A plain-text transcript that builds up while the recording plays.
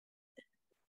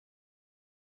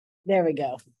There we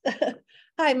go.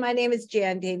 Hi, my name is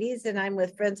Jan Davies, and I'm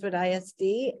with Friendswood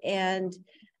ISD, and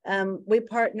we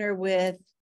partner with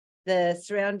the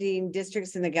surrounding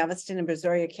districts in the Galveston and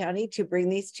Brazoria County to bring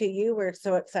these to you. We're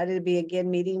so excited to be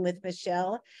again meeting with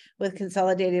Michelle with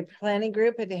Consolidated Planning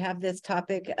Group and to have this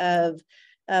topic of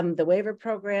the waiver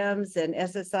programs and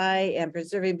SSI and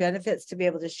preserving benefits to be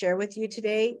able to share with you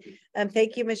today.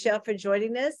 Thank you, Michelle, for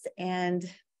joining us, and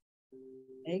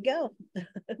there you go.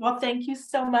 Well, thank you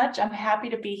so much. I'm happy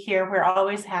to be here. We're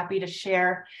always happy to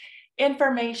share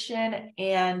information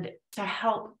and to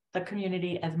help the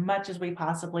community as much as we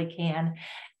possibly can.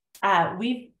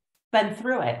 We've been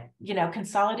through it. You know,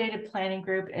 Consolidated Planning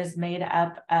Group is made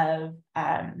up of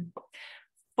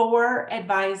 4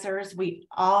 advisors. We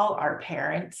all are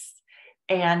parents,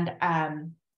 and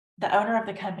the owner of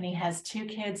the company has 2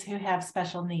 kids who have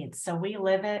special needs. So we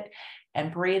live it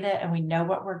and breathe it, and we know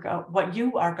what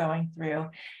you are going through,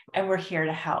 and we're here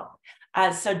to help.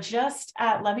 So just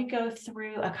let me go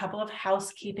through a couple of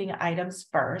housekeeping items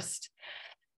first.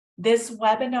 This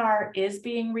webinar is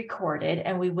being recorded,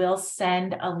 and we will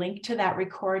send a link to that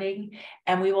recording,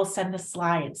 and we will send the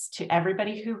slides to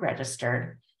everybody who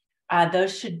registered.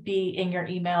 Those should be in your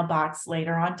email box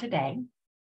later on today.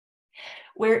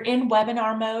 We're in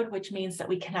webinar mode, which means that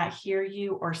we cannot hear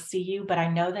you or see you, but I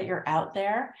know that you're out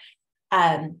there.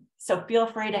 So feel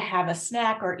free to have a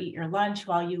snack or eat your lunch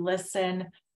while you listen.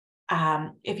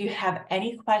 If you have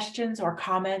any questions or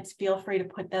comments, feel free to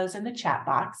put those in the chat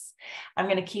box. I'm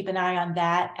going to keep an eye on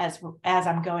that as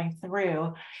I'm going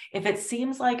through. If it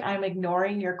seems like I'm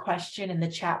ignoring your question in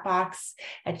the chat box,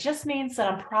 it just means that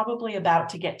I'm probably about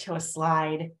to get to a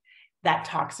slide that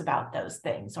talks about those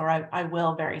things, or I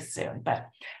will very soon. But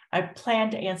I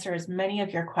plan to answer as many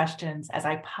of your questions as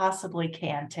I possibly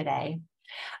can today.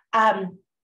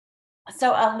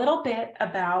 So a little bit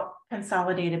about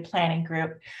Consolidated Planning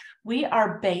Group. We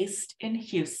are based in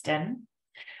Houston.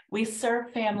 We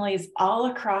serve families all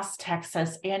across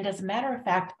Texas, and as a matter of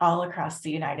fact, all across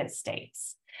the United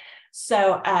States.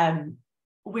 So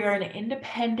we're an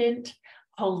independent,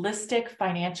 holistic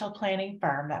financial planning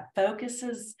firm that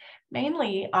focuses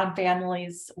mainly on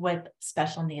families with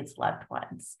special needs loved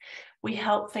ones. We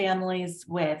help families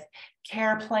with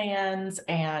care plans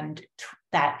and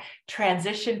that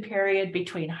transition period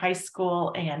between high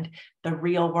school and the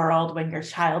real world when your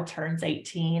child turns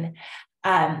 18,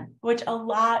 which a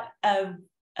lot of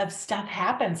stuff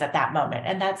happens at that moment.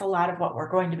 And that's a lot of what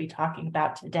we're going to be talking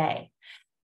about today.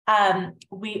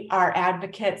 We are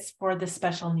advocates for the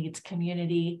special needs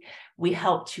community. We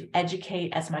help to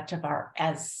educate as much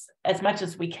as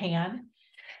we can.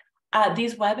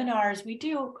 These webinars, we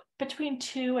do between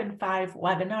 2 and 5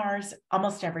 webinars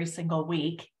almost every single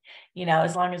week, you know,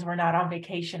 as long as we're not on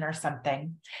vacation or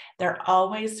something. They're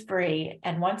always free.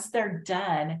 And once they're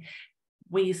done,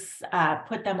 we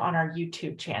put them on our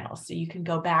YouTube channel. So you can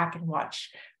go back and watch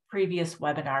previous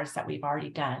webinars that we've already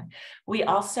done. We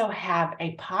also have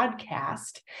a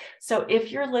podcast. So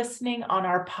if you're listening on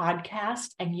our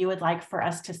podcast and you would like for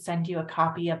us to send you a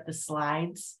copy of the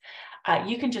slides,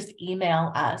 you can just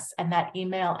email us, and that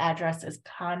email address is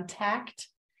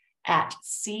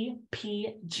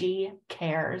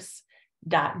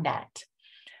contact@cpgcares.net.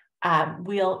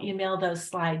 We'll email those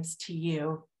slides to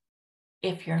you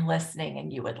if you're listening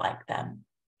and you would like them.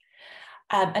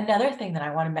 Another thing that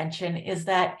I want to mention is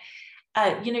that,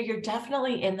 you know, you're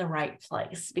definitely in the right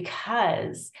place,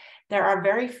 because there are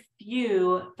very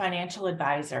few financial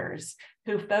advisors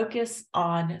who focus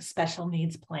on special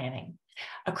needs planning.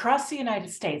 Across the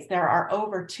United States, there are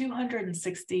over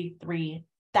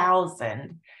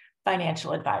 263,000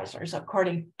 financial advisors,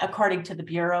 according to the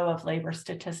Bureau of Labor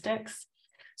Statistics.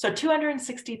 So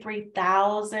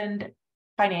 263,000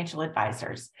 financial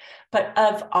advisors. But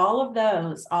of all of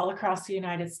those, all across the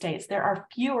United States, there are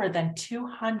fewer than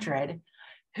 200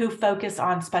 who focus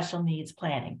on special needs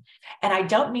planning. And I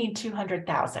don't mean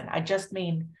 200,000, I just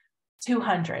mean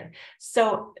 200.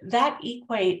 So that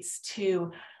equates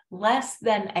to less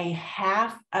than a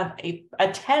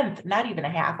tenth, not even a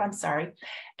half, I'm sorry,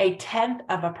 a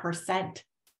 10%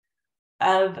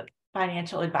 of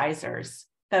financial advisors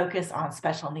focus on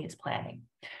special needs planning.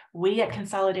 We at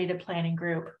Consolidated Planning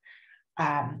Group,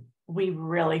 we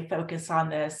really focus on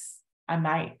this. I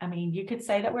mean, you could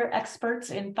say that we're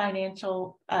experts in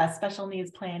financial special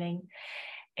needs planning,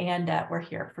 and we're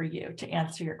here for you to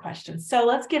answer your questions. So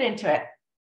let's get into it.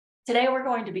 Today, we're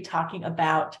going to be talking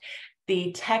about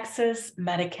the Texas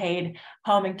Medicaid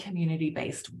home and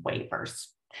community-based waivers.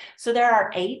 So there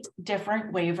are 8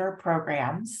 different waiver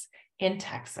programs in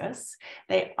Texas.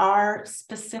 They are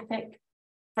specific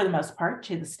for the most part,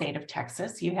 to the state of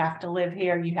Texas. You have to live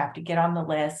here, you have to get on the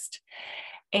list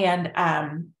and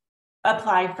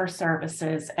apply for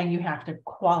services, and you have to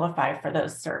qualify for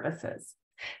those services.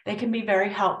 They can be very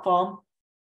helpful,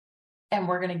 and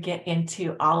we're going to get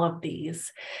into all of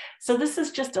these. So this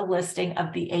is just a listing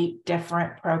of the 8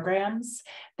 different programs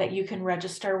that you can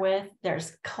register with.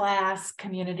 There's CLASS,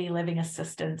 Community Living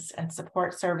Assistance and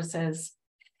Support Services.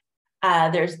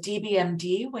 There's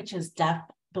DBMD, which is deaf,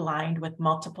 blind with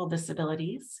multiple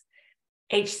disabilities.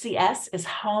 HCS is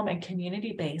Home and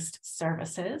Community-Based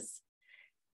Services.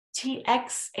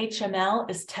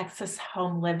 TXHML is Texas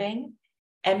Home Living.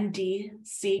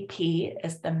 MDCP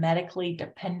is the Medically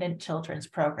Dependent Children's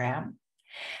Program.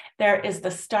 There is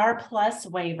the STAR Plus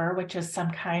waiver, which is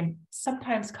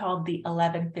sometimes called the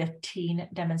 1115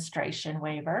 demonstration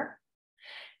waiver.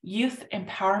 Youth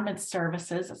Empowerment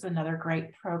Services is another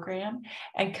great program,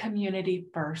 and Community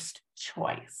First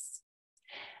Choice.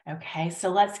 Okay, so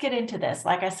let's get into this.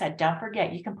 Like I said, don't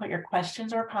forget, you can put your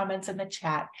questions or comments in the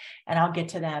chat, and I'll get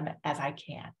to them as I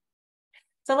can.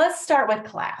 So let's start with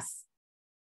CLASS.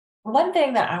 One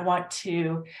thing that I want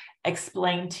to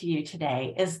explain to you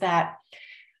today is that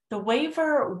the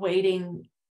waiver waiting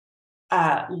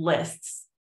lists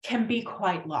can be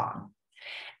quite long.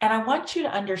 And I want you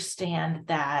to understand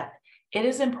that it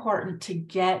is important to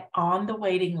get on the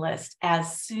waiting list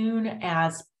as soon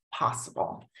as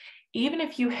possible. Even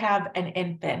if you have an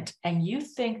infant and you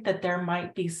think that there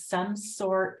might be some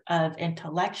sort of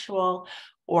intellectual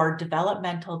or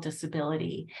developmental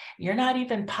disability, you're not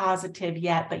even positive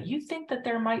yet, but you think that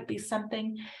there might be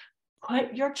something,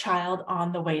 put your child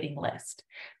on the waiting list.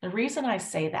 The reason I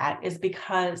say that is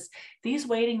because these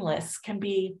waiting lists can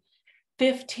be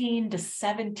 15 to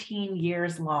 17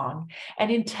 years long.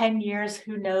 And in 10 years,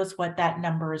 who knows what that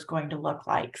number is going to look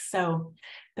like. So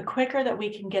the quicker that we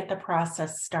can get the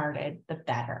process started, the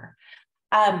better.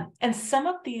 And some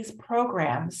of these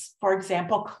programs, for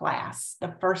example, CLASS,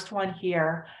 the first one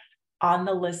here on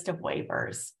the list of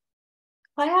waivers.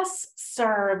 CLASS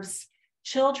serves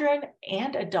children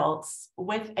and adults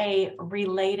with a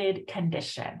related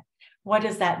condition. What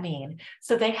does that mean?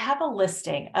 So they have a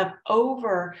listing of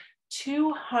over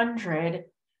 200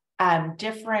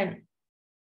 different,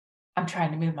 I'm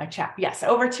trying to move my chat. Yes,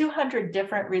 over 200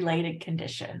 different related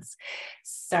conditions: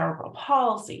 cerebral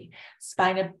palsy,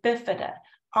 spina bifida,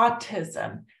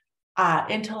 autism,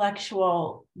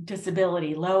 intellectual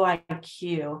disability, low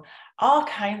IQ, all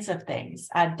kinds of things,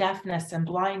 deafness and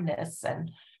blindness,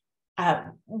 and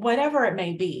whatever it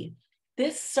may be.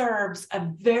 This serves a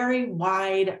very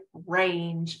wide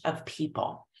range of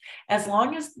people. As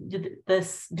long as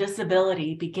this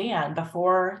disability began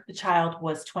before the child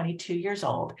was 22 years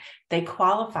old, they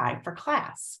qualify for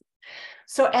CLASS.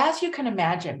 So as you can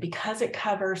imagine, because it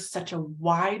covers such a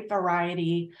wide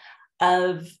variety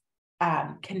of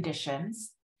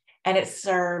conditions, and it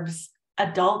serves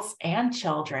adults and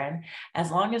children, as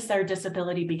long as their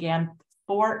disability began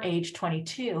before age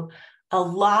 22, a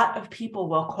lot of people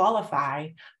will qualify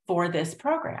for this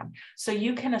program. So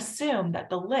you can assume that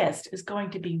the list is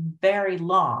going to be very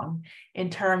long in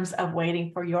terms of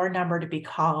waiting for your number to be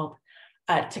called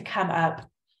to come up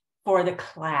for the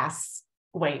CLASS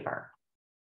waiver.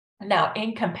 Now,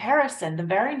 in comparison, the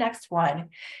very next one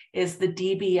is the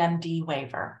DBMD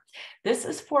waiver. This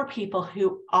is for people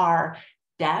who are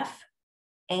deaf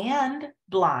and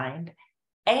blind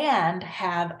and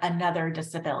have another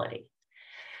disability.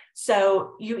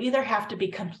 So you either have to be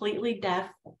completely deaf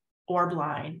or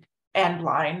blind,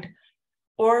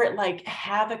 or like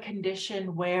have a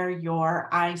condition where your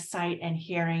eyesight and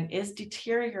hearing is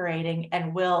deteriorating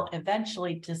and will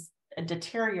eventually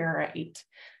deteriorate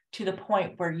to the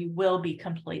point where you will be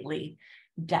completely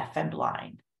deaf and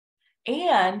blind.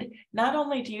 And not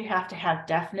only do you have to have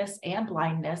deafness and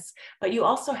blindness, but you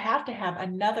also have to have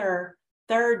another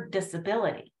third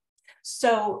disability.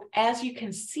 So as you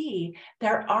can see,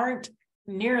 there aren't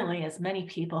nearly as many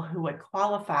people who would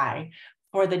qualify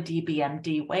for the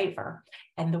DBMD waiver.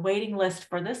 And the waiting list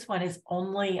for this one is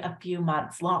only a few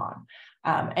months long,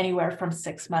 anywhere from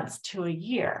 6 months to a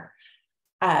year.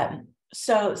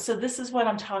 So this is what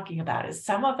I'm talking about, is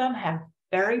some of them have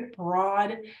very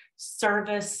broad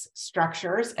service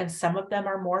structures and some of them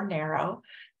are more narrow.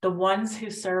 The ones who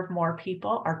serve more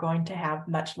people are going to have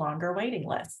much longer waiting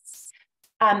lists.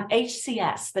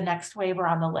 HCS, the next waiver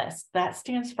on the list, that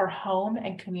stands for Home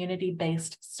and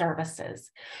Community-Based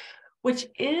Services, which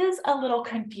is a little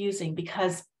confusing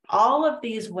because all of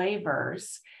these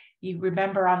waivers, you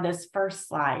remember on this first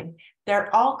slide,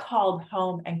 they're all called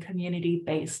Home and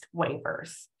Community-Based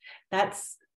Waivers.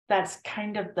 That's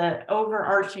kind of the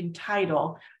overarching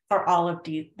title for all of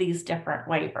these different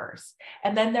waivers.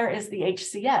 And then there is the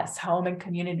HCS, Home and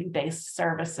Community-Based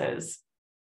Services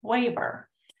waiver.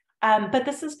 But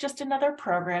this is just another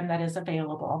program that is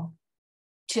available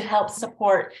to help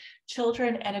support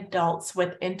children and adults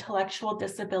with intellectual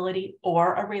disability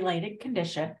or a related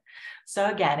condition. So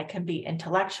again, it can be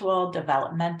intellectual,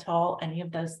 developmental, any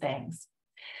of those things.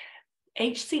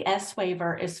 HCS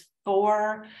waiver is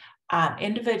for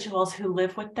individuals who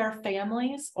live with their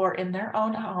families or in their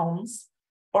own homes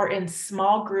or in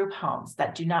small group homes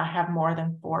that do not have more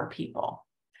than 4 people.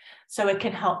 So it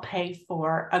can help pay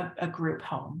for a group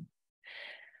home.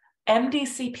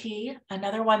 MDCP,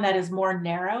 another one that is more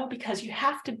narrow because you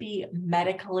have to be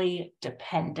medically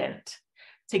dependent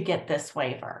to get this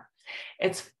waiver.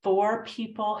 It's for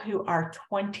people who are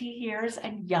 20 years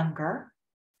and younger.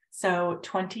 So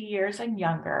 20 years and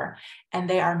younger, and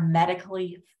they are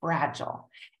medically fragile.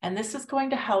 And this is going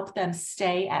to help them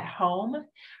stay at home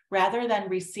rather than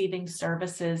receiving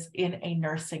services in a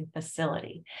nursing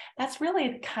facility. That's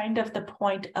really kind of the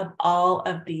point of all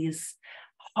of these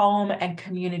home and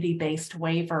community-based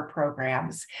waiver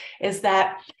programs, is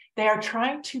that they are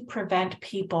trying to prevent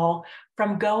people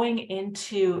from going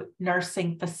into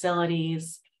nursing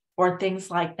facilities or things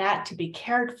like that to be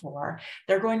cared for.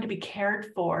 They're going to be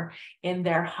cared for in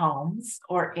their homes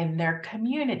or in their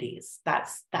communities.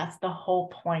 That's the whole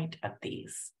point of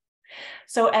these.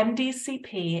 So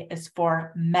MDCP is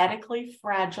for medically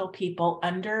fragile people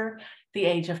under the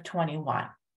age of 21.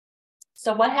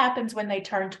 So what happens when they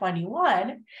turn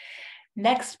 21?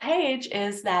 Next page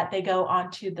is that they go on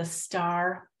to the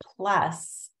STAR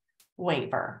Plus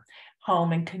waiver,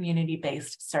 Home and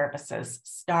Community-Based Services,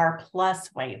 STAR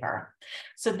Plus waiver.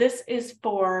 So this is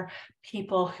for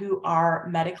people who are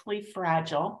medically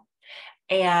fragile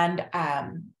and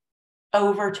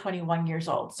over 21 years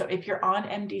old. So if you're on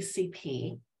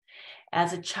MDCP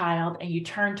as a child and you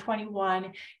turn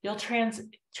 21, you'll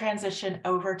transition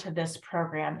over to this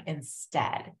program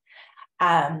instead.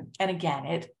 And again,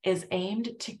 it is aimed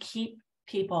to keep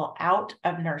people out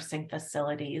of nursing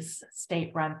facilities,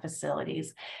 state-run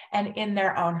facilities, and in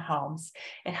their own homes.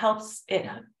 It helps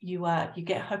you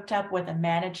get hooked up with a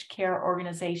managed care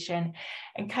organization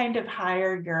and kind of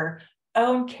hire your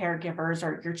own caregivers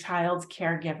or your child's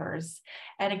caregivers.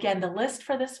 And again, the list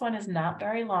for this one is not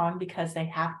very long because they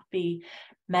have to be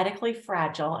medically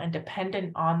fragile and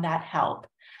dependent on that help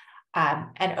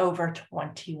and over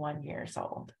 21 years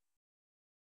old.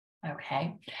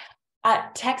 Okay.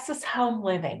 Texas Home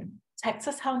Living.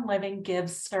 Texas Home Living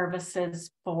gives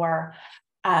services for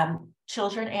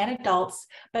children and adults,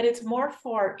 but it's more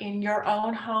for in your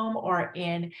own home or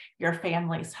in your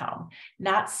family's home,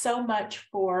 not so much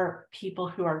for people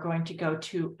who are going to go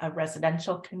to a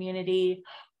residential community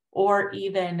or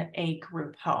even a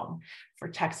group home for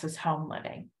Texas Home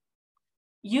Living.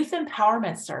 Youth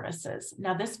Empowerment Services.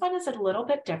 Now, this one is a little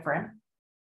bit different.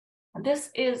 This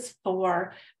is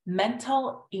for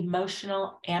mental,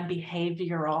 emotional, and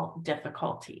behavioral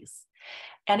difficulties.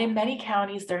 And in many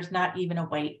counties, there's not even a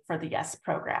wait for the YES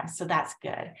program, so that's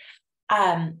good.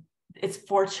 It's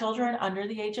for children under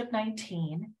the age of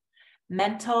 19,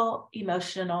 mental,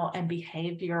 emotional, and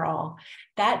behavioral.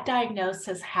 That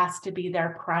diagnosis has to be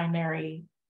their primary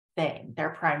thing,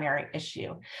 their primary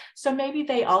issue. So maybe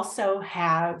they also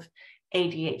have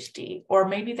ADHD, or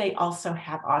maybe they also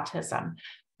have autism.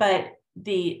 But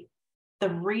the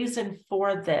reason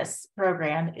for this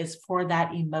program is for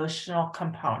that emotional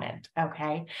component,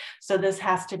 okay? So this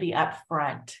has to be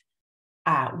upfront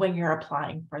when you're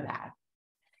applying for that.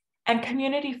 And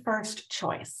Community First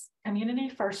Choice. Community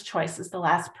First Choice is the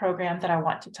last program that I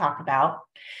want to talk about.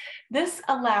 This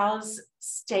allows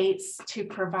states to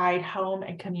provide home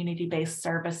and community-based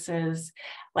services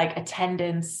like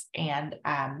attendance and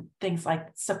things like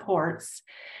supports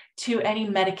to any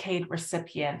Medicaid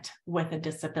recipient with a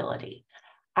disability.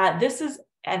 This is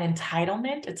an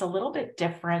entitlement. It's a little bit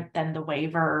different than the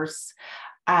waivers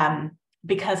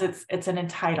because it's an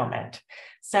entitlement.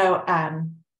 So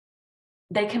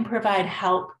they can provide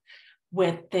help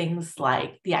with things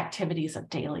like the activities of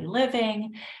daily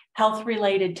living,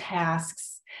 health-related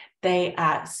tasks. They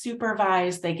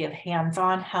supervise, they give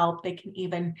hands-on help. They can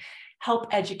even help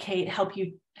educate,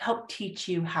 help teach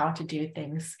you how to do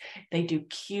things. They do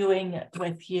queuing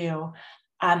with you.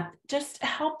 Just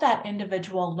help that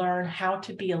individual learn how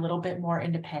to be a little bit more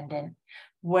independent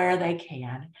where they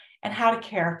can and how to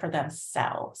care for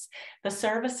themselves. The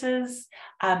services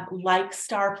like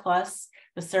Star Plus,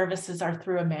 the services are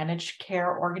through a managed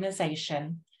care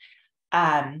organization.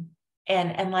 And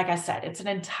like I said, it's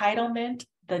an entitlement.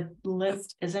 The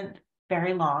list isn't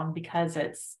very long because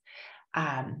it's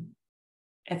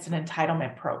It's an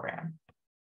entitlement program.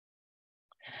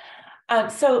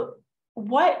 So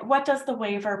what does the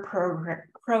waiver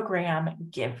program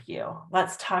give you?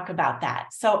 Let's talk about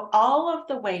that. So all of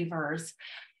the waivers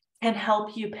can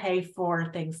help you pay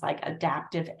for things like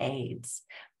adaptive aids,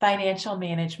 financial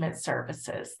management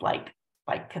services like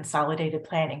consolidated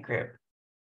planning group,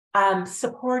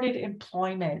 supported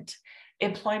employment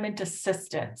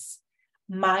assistance,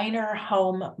 minor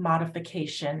home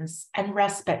modifications, and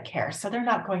respite care. So they're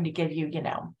not going to give you,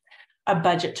 a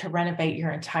budget to renovate your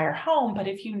entire home, but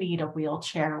if you need a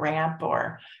wheelchair ramp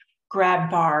or grab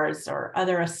bars or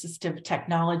other assistive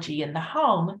technology in the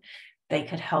home, they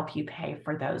could help you pay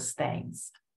for those things.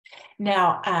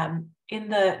 Now, in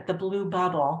the blue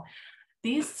bubble,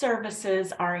 these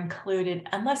services are included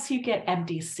unless you get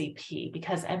MDCP,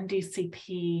 because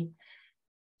MDCP,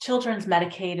 Children's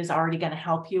Medicaid, is already going to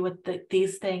help you with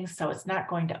these things, so it's not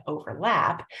going to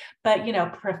overlap. But,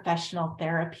 professional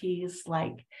therapies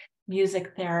like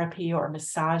music therapy or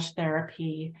massage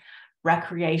therapy,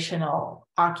 recreational,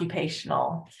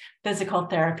 occupational, physical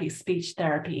therapy, speech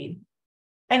therapy,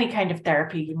 any kind of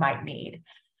therapy you might need,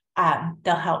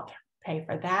 they'll help pay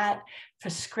for that.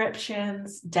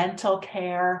 Prescriptions, dental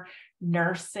care,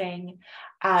 nursing.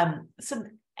 So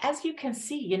as you can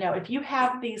see, if you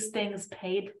have these things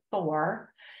paid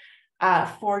for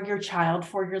your child,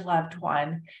 for your loved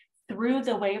one, through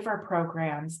the waiver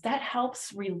programs, that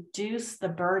helps reduce the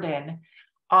burden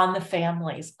on the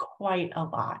families quite a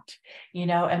lot.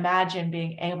 Imagine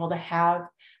being able to have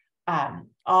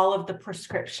all of the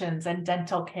prescriptions and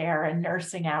dental care and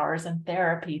nursing hours and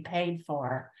therapy paid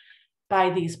for by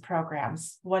these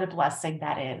programs. What a blessing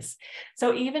that is.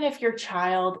 So even if your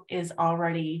child is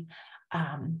already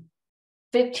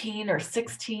 15 or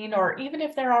 16, or even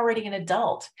if they're already an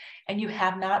adult and you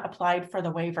have not applied for the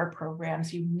waiver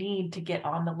programs, you need to get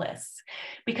on the list,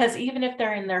 because even if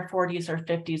they're in their 40s or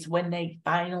 50s, when they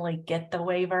finally get the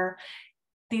waiver,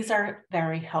 these are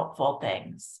very helpful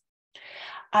things.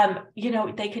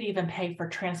 They could even pay for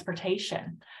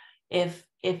transportation. If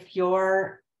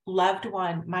your loved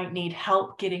one might need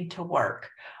help getting to work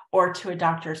or to a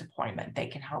doctor's appointment, they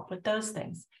can help with those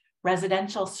things.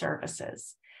 Residential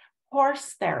services,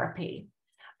 horse therapy,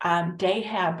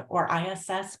 DayHab or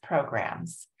ISS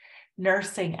programs,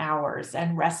 nursing hours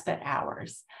and respite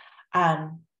hours.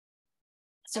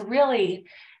 So really,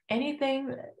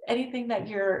 anything that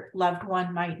your loved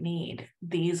one might need,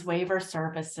 these waiver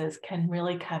services can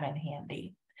really come in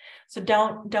handy. So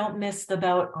don't miss the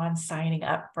boat on signing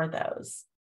up for those.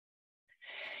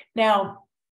 Now,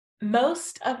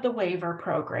 most of the waiver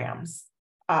programs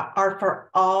are for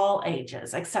all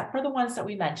ages, except for the ones that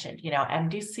we mentioned.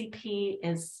 MDCP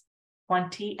is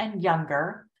 20 and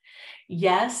younger.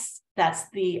 Yes, that's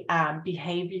the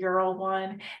behavioral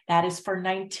one. That is for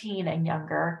 19 and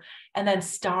younger. And then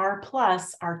Star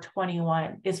Plus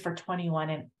is for 21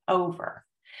 and over.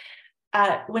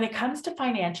 When it comes to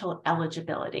financial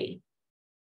eligibility,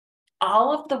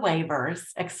 all of the waivers,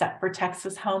 except for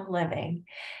Texas Home Living,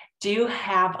 do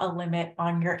have a limit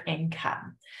on your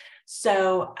income.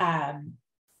 So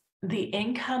the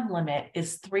income limit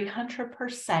is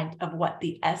 300% of what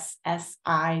the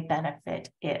SSI benefit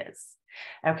is.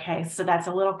 Okay, so that's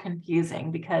a little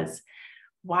confusing, because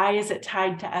why is it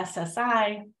tied to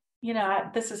SSI?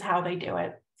 This is how they do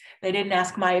it. They didn't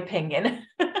ask my opinion.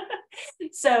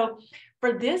 So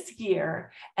for this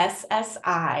year,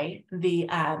 SSI, the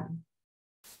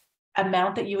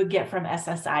amount that you would get from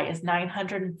SSI is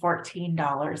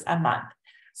 $914 a month.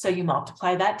 So you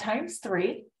multiply that times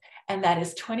 3, and that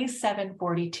is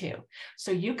 $2,742.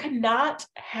 So you cannot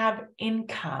have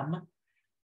income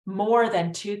more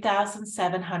than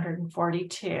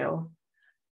 $2,742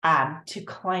 to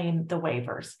claim the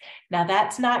waivers. Now,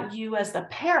 that's not you as the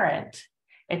parent.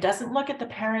 It doesn't look at the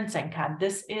parent's income.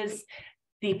 This is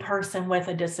the person with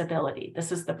a disability. This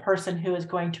is the person who is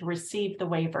going to receive the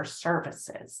waiver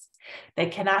services. They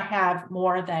cannot have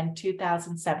more than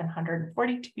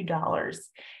 $2,742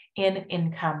 in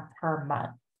income per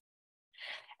month.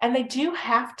 And they do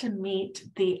have to meet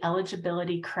the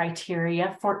eligibility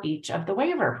criteria for each of the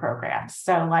waiver programs.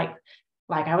 So like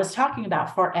I was talking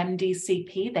about, for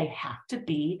MDCP, they have to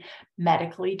be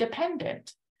medically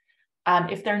dependent.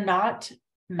 If they're not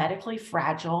medically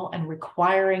fragile and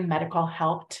requiring medical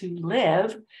help to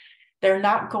live, they're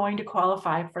not going to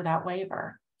qualify for that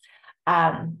waiver.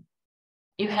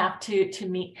 You have to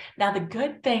meet. Now, the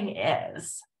good thing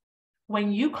is,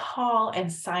 when you call and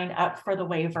sign up for the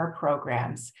waiver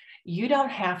programs, you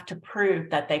don't have to prove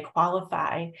that they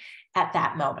qualify at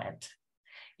that moment.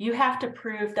 You have to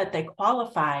prove that they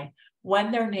qualify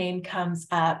when their name comes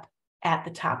up at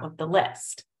the top of the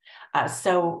list.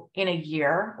 So in a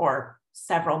year or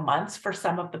several months for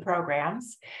some of the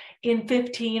programs, in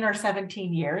 15 or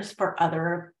 17 years for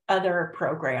other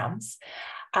programs.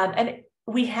 And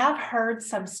we have heard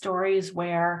some stories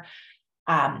where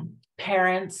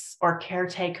parents or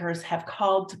caretakers have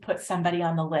called to put somebody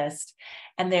on the list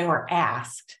and they were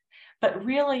asked, but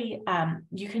really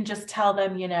you can just tell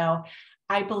them, you know,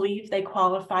 I believe they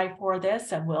qualify for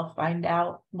this, and we'll find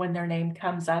out when their name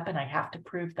comes up, and I have to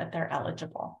prove that they're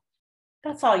eligible.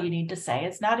 That's all you need to say.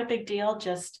 It's not a big deal.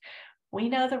 Just, we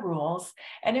know the rules.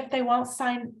 And if they won't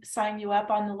sign you up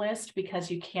on the list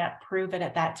because you can't prove it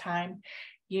at that time,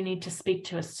 you need to speak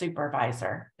to a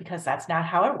supervisor, because that's not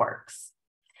how it works.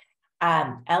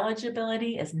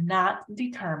 Eligibility is not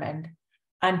determined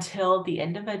until the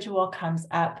individual comes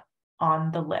up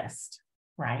on the list,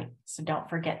 right? So don't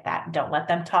forget that. Don't let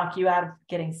them talk you out of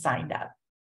getting signed up.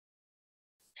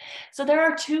 So there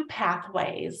are two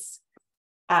pathways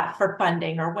for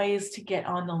funding, or ways to get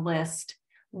on the list,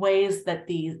 ways that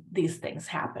these things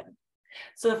happen.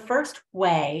 So the first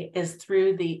way is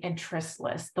through the interest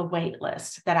list, the wait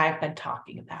list that I've been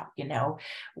talking about, you know,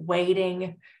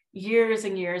 waiting years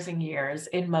and years and years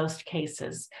in most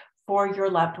cases for your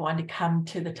loved one to come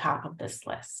to the top of this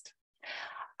list.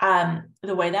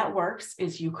 The way that works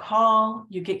is you call,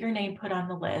 you get your name put on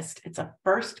the list. It's a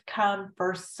first come,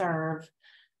 first serve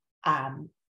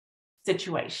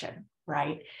situation,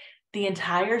 right? The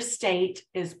entire state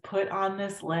is put on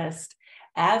this list.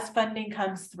 As funding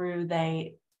comes through,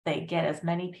 they get as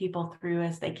many people through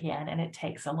as they can, and it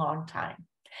takes a long time.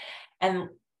 And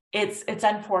it's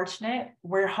unfortunate.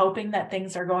 We're hoping that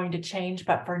things are going to change,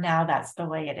 but for now, that's the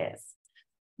way it is.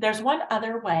 There's one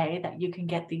other way that you can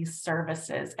get these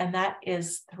services, and that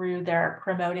is through their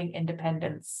Promoting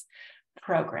Independence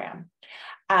program.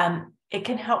 It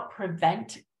can help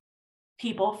prevent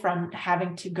people from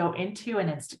having to go into an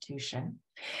institution.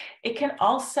 It can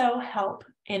also help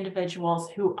individuals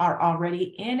who are already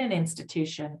in an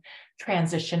institution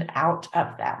transition out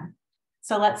of them.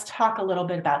 So let's talk a little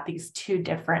bit about these two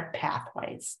different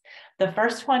pathways. The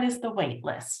first one is the wait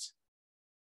list.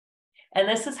 And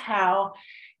this is how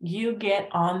you get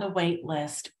on the wait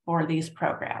list for these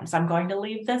programs. I'm going to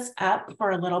leave this up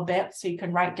for a little bit so you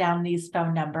can write down these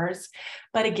phone numbers.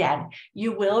 But again,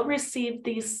 you will receive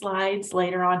these slides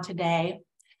later on today.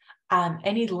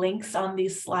 Any links on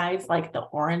these slides, like the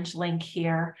orange link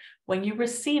here, when you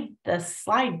receive the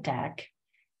slide deck,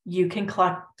 you can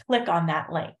click on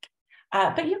that link.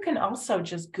 But you can also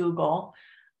just Google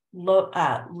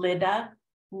LIDA,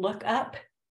 look up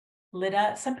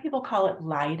LIDA. Some people call it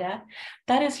LIDA.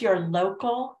 That is your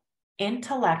local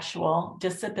intellectual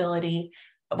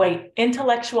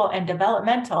and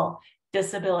developmental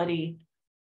disability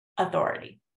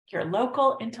authority. Your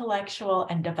local intellectual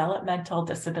and developmental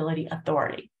disability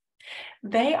authority.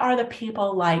 They are the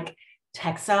people like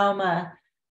Texoma,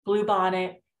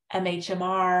 Bluebonnet,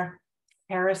 MHMR,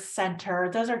 Harris Center.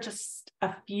 Those are just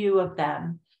a few of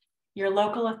them. Your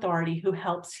local authority who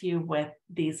helps you with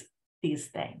these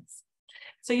things.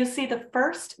 So you'll see the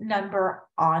first number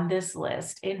on this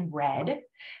list in red,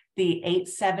 the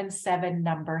 877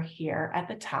 number here at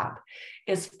the top,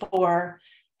 is for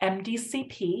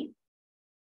MDCP.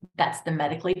 That's the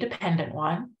medically dependent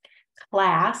one.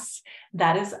 Class,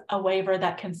 that is a waiver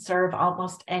that can serve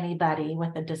almost anybody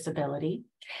with a disability.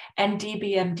 And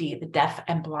DBMD, the deaf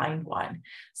and blind one.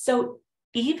 So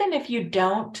even if you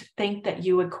don't think that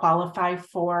you would qualify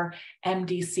for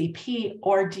MDCP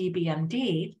or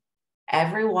DBMD,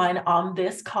 everyone on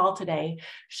this call today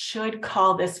should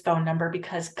call this phone number,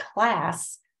 because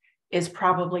class is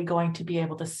probably going to be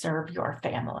able to serve your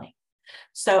family.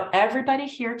 So everybody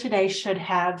here today should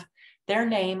have their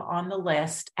name on the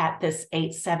list at this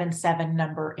 877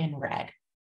 number in red,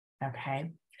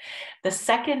 okay? The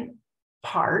second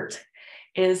part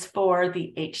is for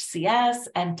the HCS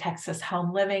and Texas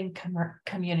Home Living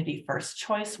Community First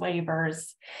Choice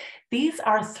waivers. These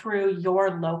are through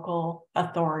your local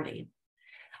authority.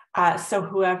 So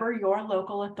whoever your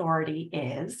local authority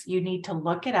is, you need to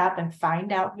look it up and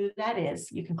find out who that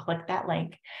is. You can click that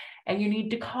link, and you need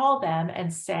to call them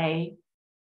and say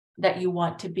that you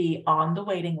want to be on the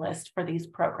waiting list for these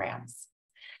programs.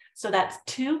 So that's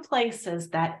two places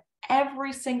that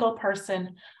every single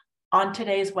person on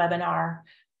today's webinar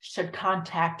should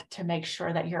contact to make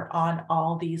sure that you're on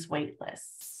all these wait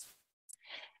lists.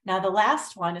 Now, the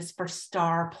last one is for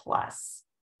STAR Plus.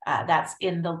 That's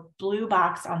in the blue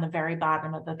box on the very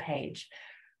bottom of the page.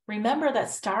 Remember that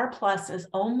STAR Plus is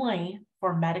only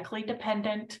for medically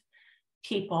dependent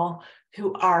people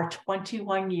who are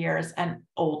 21 years and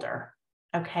older.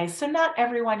 Okay, so not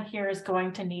everyone here is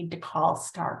going to need to call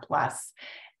STAR Plus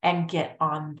and get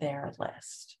on their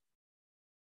list.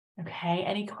 Okay,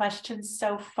 any questions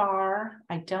so far?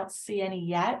 I don't see any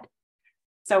yet.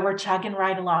 So we're chugging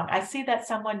right along. I see that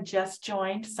someone just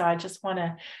joined, so I just want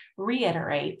to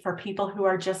reiterate for people who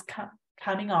are just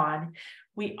coming on,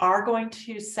 we are going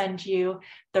to send you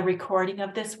the recording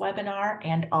of this webinar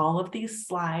and all of these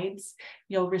slides.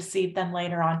 You'll receive them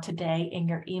later on today in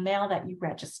your email that you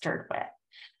registered with.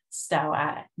 So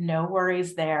no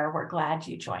worries there. We're glad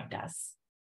you joined us.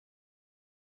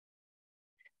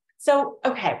 So,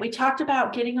 okay, we talked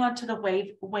about getting onto the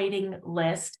waiting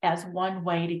list as one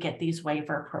way to get these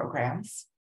waiver programs.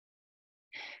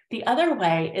 The other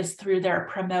way is through their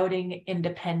promoting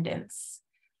independence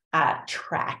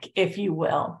track, if you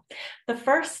will. The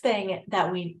first thing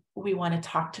that we want to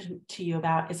talk to you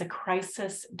about is a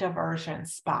crisis diversion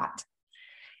spot.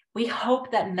 We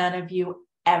hope that none of you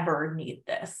ever need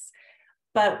this.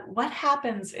 But what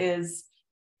happens is,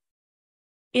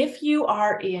 if you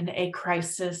are in a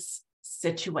crisis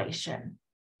situation,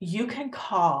 you can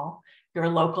call your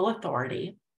local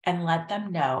authority and let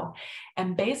them know.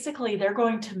 And basically, they're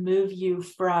going to move you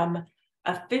from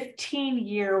a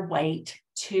 15-year wait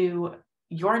to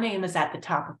your name is at the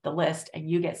top of the list and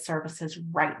you get services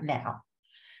right now.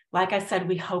 Like I said,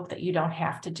 we hope that you don't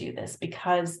have to do this,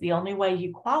 because the only way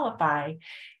you qualify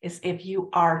is if you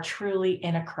are truly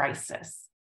in a crisis.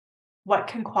 What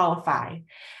can qualify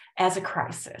as a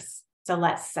crisis? So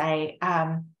let's say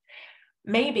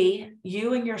maybe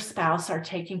you and your spouse are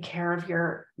taking care of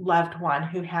your loved one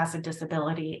who has a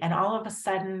disability, and all of a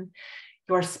sudden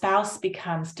your spouse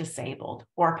becomes disabled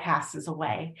or passes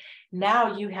away.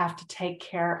 Now you have to take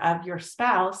care of your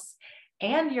spouse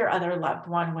and your other loved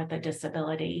one with a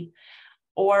disability.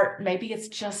 Or maybe it's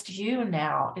just you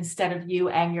now, instead of you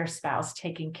and your spouse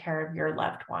taking care of your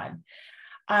loved one.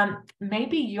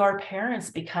 Maybe your parents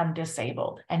become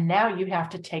disabled and now you have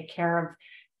to take care of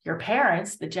your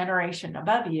parents, the generation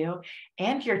above you,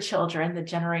 and your children, the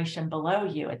generation below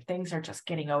you, and things are just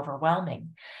getting overwhelming.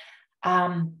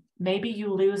 Maybe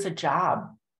you lose a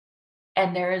job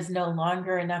and there is no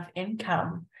longer enough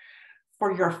income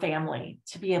for your family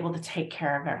to be able to take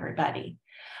care of everybody.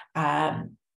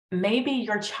 Maybe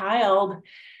your child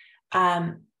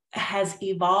has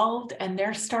evolved and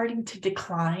they're starting to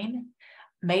decline.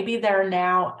 Maybe they're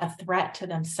now a threat to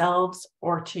themselves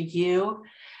or to you,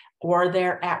 or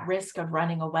they're at risk of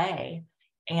running away,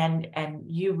 and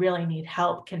you really need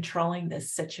help controlling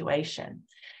this situation.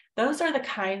 Those are the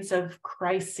kinds of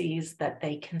crises that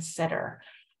they consider.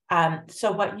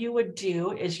 So what you would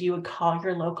do is you would call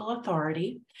your local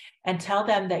authority and tell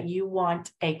them that you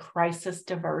want a crisis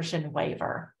diversion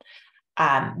waiver.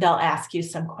 They'll ask you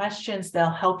some questions.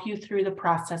 They'll help you through the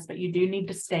process, but you do need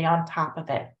to stay on top of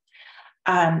it.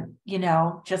 You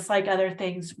know, just like other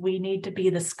things, we need to be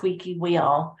the squeaky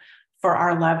wheel for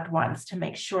our loved ones to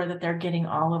make sure that they're getting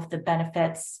all of the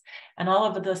benefits and all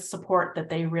of the support that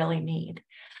they really need.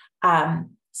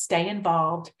 Stay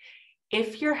involved.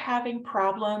 If you're having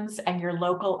problems and your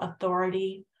local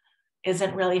authority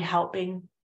isn't really helping,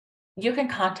 you can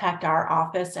contact our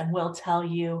office and we'll tell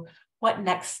you what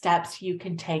next steps you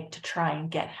can take to try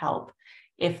and get help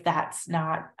if that's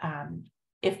not,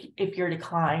 if you're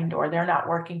declined or they're not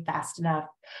working fast enough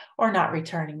or not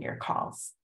returning your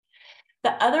calls.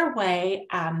 The other way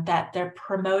that their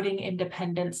promoting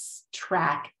independence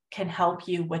track can help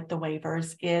you with the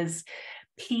waivers is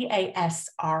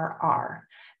PASRR.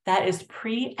 That is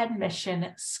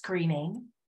pre-admission screening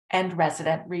and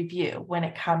resident review when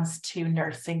it comes to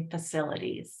nursing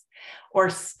facilities or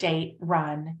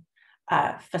state-run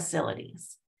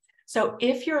facilities. So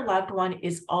if your loved one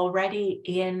is already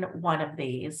in one of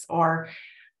these, or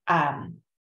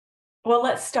well,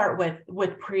 let's start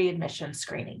with pre-admission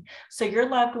screening. So your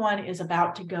loved one is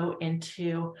about to go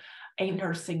into a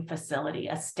nursing facility,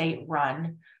 a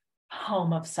state-run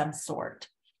home of some sort.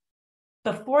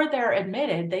 Before they're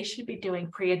admitted, they should be doing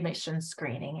pre-admission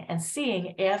screening and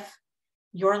seeing if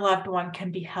your loved one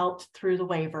can be helped through the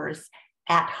waivers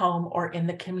at home or in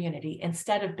the community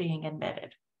instead of being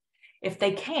admitted. If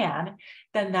they can,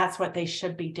 then that's what they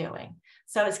should be doing.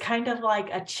 So it's kind of like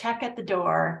a check at the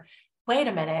door. Wait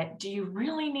a minute, do you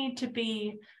really need to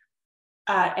be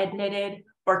admitted,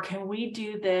 or can we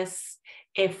do this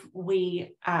if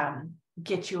we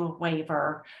get you a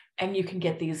waiver and you can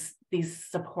get these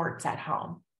supports at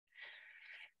home?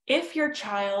 If your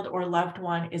child or loved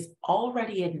one is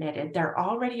already admitted, they're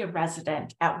already a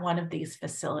resident at one of these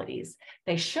facilities,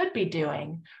 they should be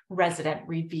doing resident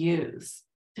reviews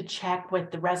to check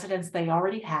with the residents they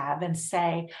already have and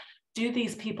say, do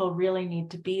these people really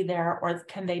need to be there, or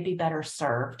can they be better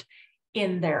served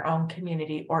in their own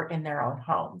community or in their own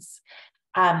homes?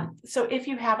 So if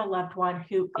you have a loved one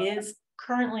who is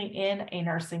currently in a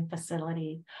nursing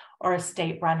facility or a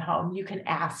state-run home, you can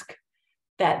ask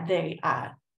that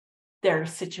their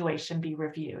situation be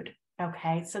reviewed.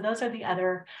 Okay, so those are the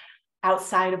other,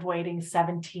 outside of waiting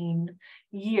 17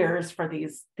 years for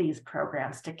these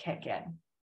programs to kick in.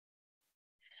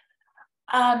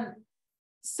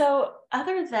 So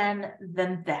other than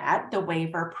that, the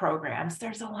waiver programs,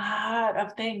 there's a lot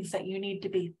of things that you need to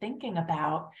be thinking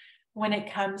about when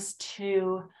it comes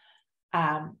to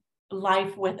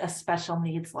life with a special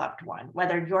needs loved one,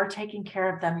 whether you're taking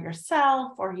care of them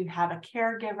yourself or you have a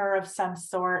caregiver of some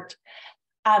sort.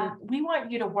 We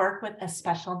want you to work with a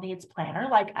special needs planner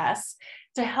like us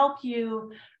to help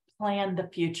you plan the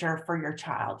future for your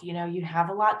child. You know, you have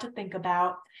a lot to think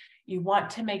about. You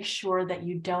want to make sure that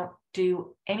you don't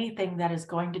do anything that is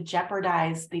going to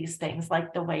jeopardize these things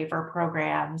like the waiver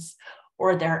programs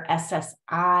or their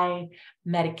SSI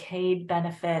Medicaid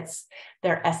benefits,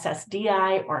 their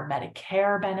SSDI or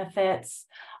Medicare benefits.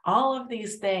 All of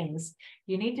these things,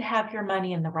 you need to have your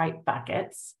money in the right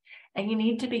buckets. And you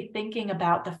need to be thinking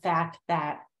about the fact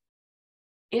that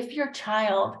if your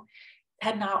child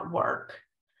cannot work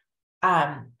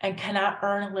and cannot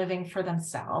earn a living for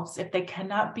themselves, if they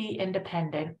cannot be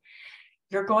independent,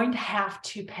 you're going to have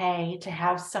to pay to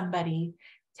have somebody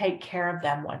take care of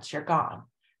them once you're gone.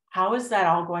 How is that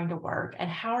all going to work? And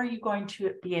how are you going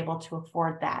to be able to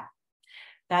afford that?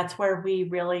 That's where we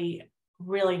really,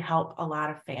 really help a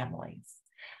lot of families.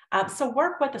 So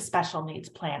work with a special needs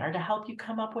planner to help you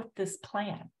come up with this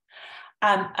plan.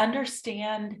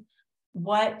 Understand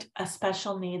what a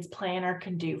special needs planner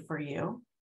can do for you,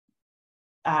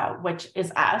 which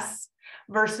is us,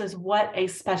 versus what a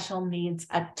special needs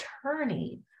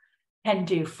attorney can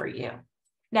do for you.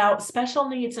 Now, special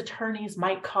needs attorneys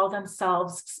might call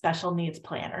themselves special needs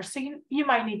planners. So you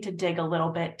might need to dig a little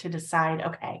bit to decide,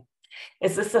 okay,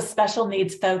 is this a special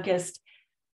needs focused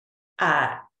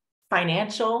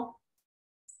financial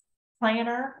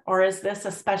planner, or is this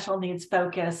a special needs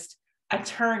focused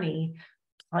attorney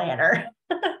planner?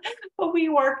 But we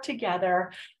work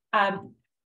together,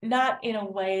 not in a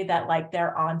way that like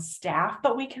they're on staff,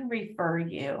 but we can refer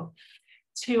you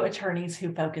to attorneys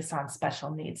who focus on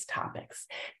special needs topics.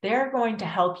 They're going to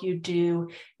help you do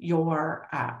your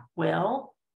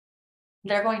will.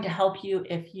 They're going to help you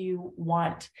if you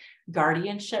want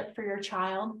guardianship for your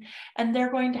child, and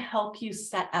they're going to help you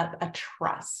set up a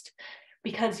trust,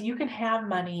 because you can have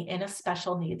money in a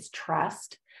special needs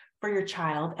trust for your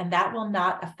child, and that will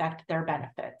not affect their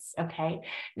benefits, okay?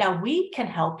 Now, we can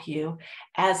help you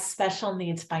as special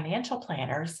needs financial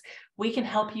planners. We can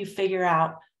help you figure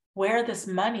out where this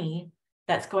money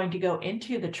that's going to go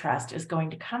into the trust is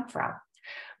going to come from.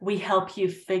 We help you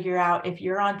figure out if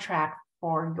you're on track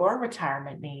for your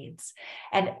retirement needs,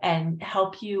 and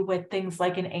help you with things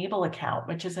like an ABLE account,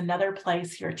 which is another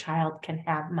place your child can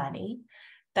have money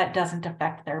that doesn't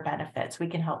affect their benefits. We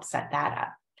can help set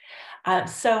that up.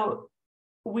 So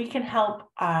we can help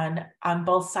on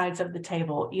both sides of the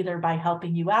table, either by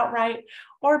helping you outright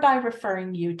or by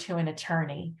referring you to an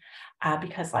attorney,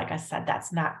 because like I said,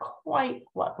 that's not quite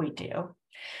what we do.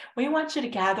 We want you to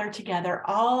gather together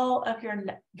all of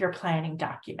your planning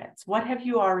documents. What have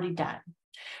you already done?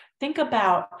 Think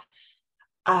about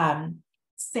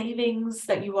savings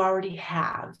that you already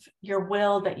have, your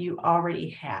will that you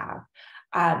already have.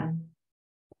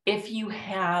 If you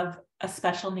have a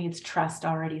special needs trust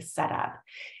already set up,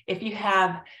 if you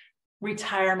have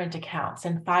retirement accounts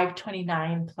and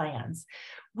 529 plans,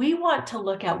 we want to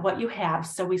look at what you have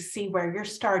so we see where you're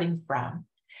starting from.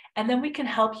 And then we can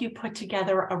help you put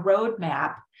together a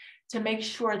roadmap to make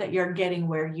sure that you're getting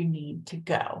where you need to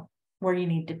go, where you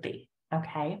need to be,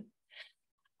 okay?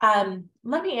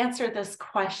 Let me answer this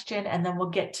question and then we'll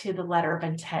get to the letter of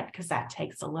intent, because that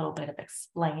takes a little bit of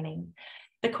explaining.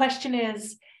 The question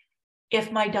is,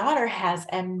 if my daughter has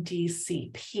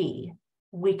MDCP,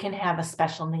 we can have a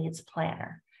special needs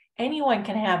planner. Anyone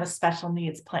can have a special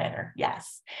needs planner,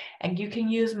 yes. And you can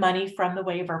use money from the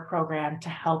waiver program to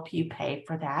help you pay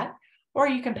for that, or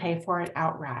you can pay for it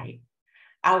outright.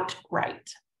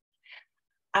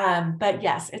 But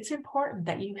yes, it's important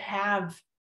that you have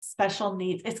special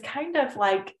needs. It's kind of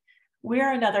like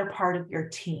we're another part of your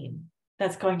team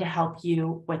that's going to help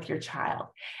you with your child.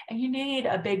 And you need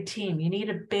a big team. You need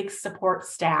a big support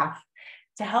staff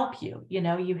to help you. You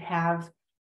know, you have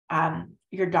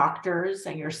your doctors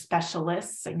and your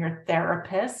specialists and your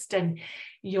therapist and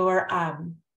your,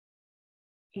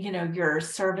 your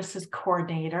services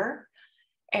coordinator.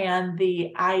 and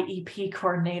the IEP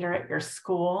coordinator at your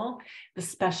school, the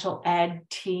special ed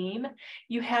team.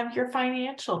 You have your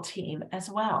financial team as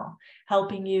well,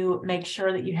 helping you make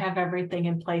sure that you have everything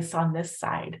in place on this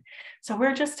side. So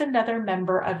we're just another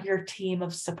member of your team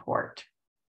of support.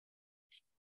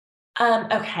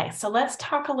 Okay, so let's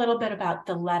talk a little bit about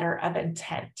the letter of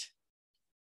intent.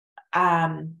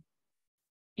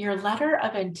 Your letter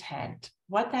of intent,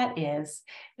 what that is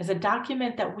a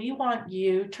document that we want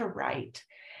you to write.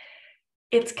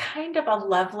 It's kind of a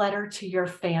love letter to your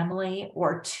family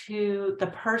or to the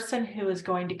person who is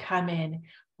going to come in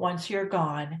once you're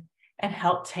gone and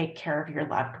help take care of your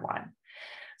loved one.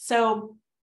 So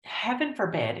heaven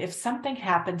forbid, if something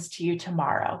happens to you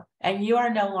tomorrow and you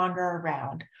are no longer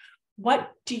around,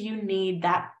 what do you need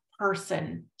that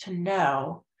person to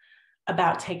know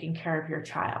about taking care of your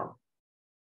child?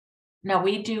 Now,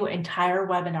 we do entire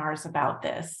webinars about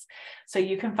this, so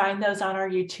you can find those on our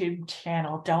YouTube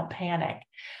channel. Don't panic.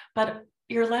 But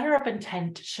your letter of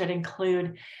intent should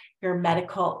include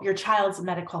your child's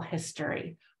medical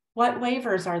history. What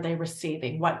waivers are they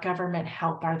receiving? What government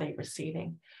help are they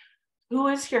receiving? Who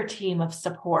is your team of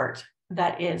support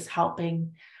that is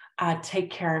helping take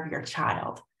care of your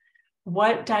child?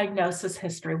 What diagnosis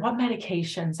history? What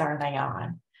medications are they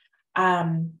on?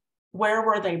 Where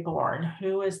were they born?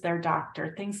 Who is their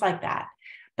doctor? Things like that.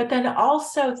 But then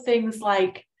also things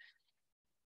like,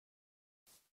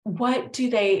 what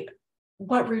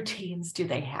routines do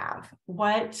they have?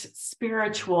 What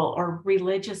spiritual or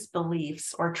religious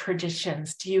beliefs or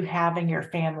traditions do you have in your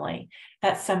family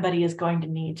that somebody is going to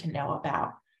need to know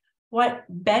about? What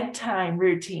bedtime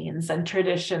routines and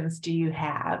traditions do you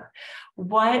have?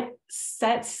 What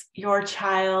sets your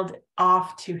child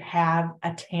off to have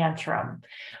a tantrum?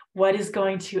 What is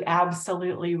going to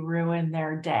absolutely ruin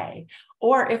their day?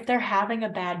 Or if they're having a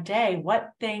bad day,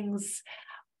 what things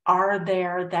are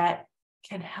there that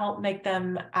can help make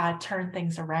them turn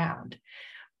things around?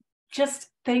 Just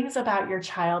things about your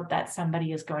child that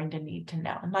somebody is going to need to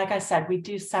know. And like I said, we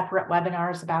do separate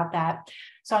webinars about that.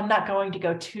 So I'm not going to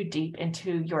go too deep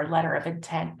into your letter of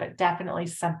intent, but definitely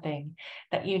something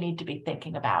that you need to be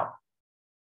thinking about.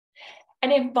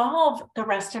 And involve the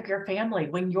rest of your family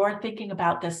when you're thinking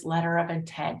about this letter of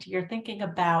intent. You're thinking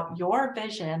about your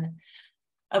vision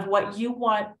of what you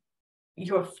want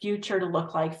your future to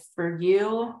look like for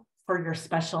you, for your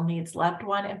special needs loved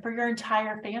one, and for your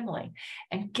entire family.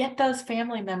 And get those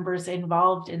family members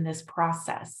involved in this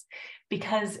process,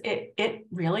 because it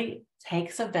really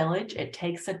takes a village. It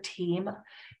takes a team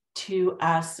to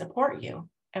support you.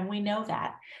 And we know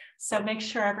that. So make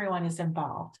sure everyone is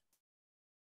involved.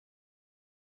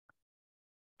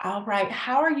 All right,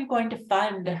 how are you going to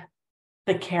fund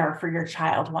the care for your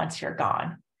child once you're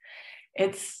gone?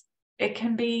 It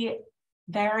can be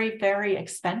very, very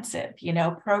expensive. You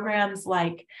know, programs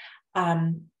like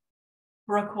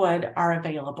Brookwood are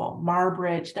available,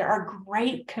 Marbridge. There are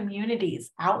great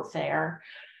communities out there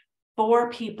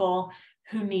for people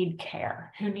who need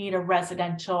care, who need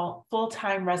a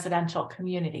full-time residential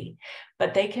community,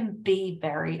 but they can be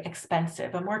very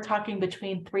expensive. And we're talking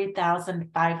between $3,000,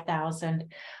 $5,000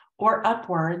 or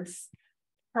upwards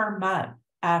per month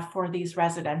for these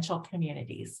residential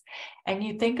communities. And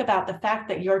you think about the fact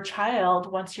that your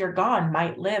child, once you're gone,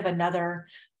 might live another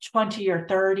 20 or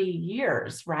 30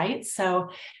 years, right?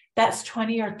 So that's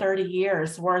 20 or 30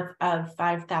 years worth of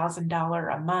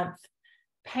 $5,000 a month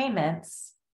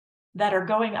payments that are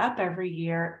going up every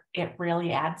year. It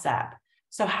really adds up.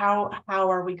 So how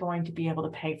are we going to be able to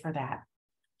pay for that?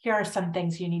 Here are some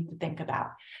things you need to think about.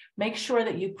 Make sure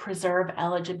that you preserve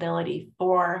eligibility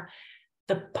for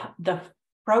the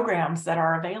programs that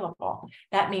are available.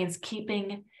 That means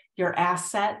keeping your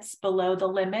assets below the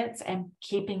limits and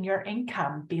keeping your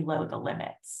income below the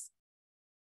limits.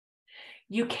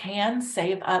 You can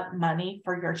save up money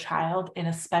for your child in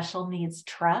a special needs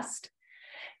trust,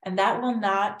 and that will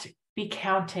not be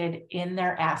counted in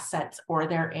their assets or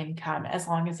their income as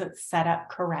long as it's set up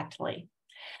correctly.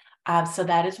 So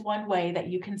that is one way that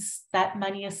you can set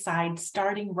money aside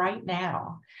starting right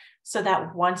now, so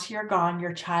that once you're gone,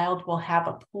 your child will have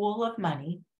a pool of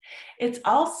money. It's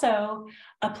also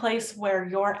a place where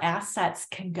your assets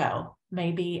can go,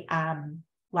 maybe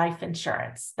life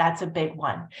insurance. That's a big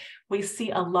one. We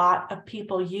see a lot of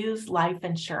people use life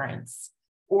insurance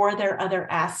or their other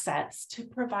assets to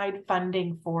provide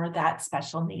funding for that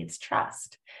special needs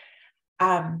trust.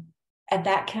 And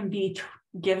that can be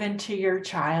given to your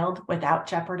child without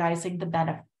jeopardizing the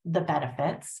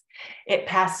benefits. It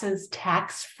passes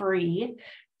tax-free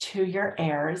to your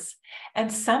heirs.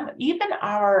 And even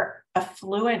our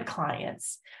affluent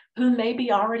clients who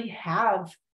maybe already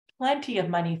have plenty of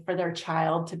money for their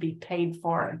child to be paid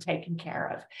for and taken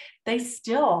care of. They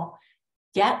still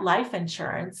get life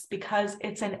insurance because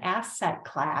it's an asset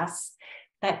class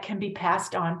that can be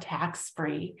passed on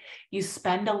tax-free. You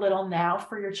spend a little now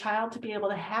for your child to be able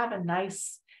to have a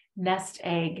nice nest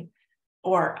egg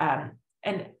or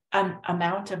an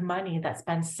amount of money that's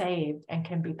been saved and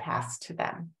can be passed to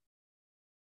them.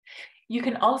 You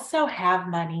can also have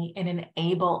money in an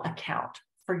ABLE account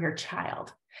for your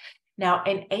child. Now,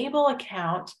 an ABLE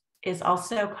account is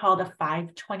also called a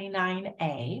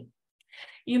 529A.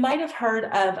 You might have heard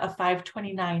of a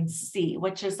 529C,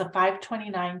 which is a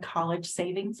 529 college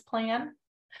savings plan.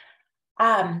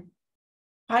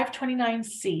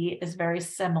 529C is very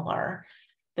similar.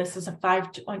 This is a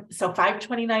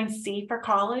 529C for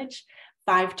college,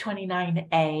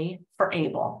 529A for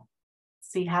ABLE.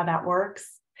 See how that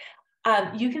works?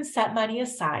 You can set money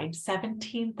aside.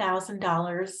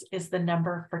 $17,000 is the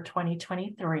number for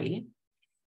 2023.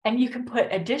 And you can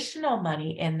put additional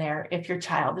money in there if your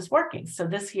child is working. So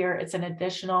this year it's an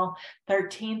additional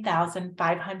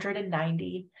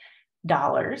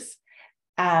 $13,590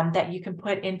 that you can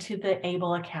put into the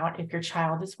ABLE account if your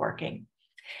child is working.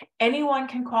 Anyone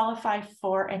can qualify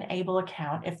for an ABLE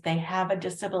account if they have a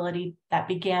disability that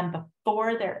began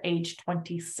before their age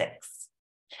 26.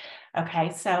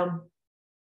 Okay, so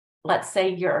let's say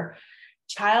your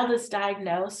child is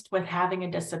diagnosed with having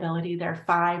a disability, they're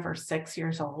 5 or 6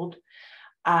 years old.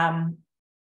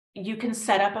 You can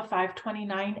set up a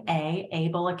 529A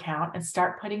ABLE account and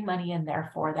start putting money in there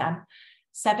for them,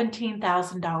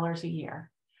 $17,000 a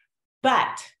year.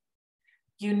 But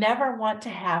you never want to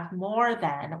have more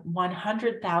than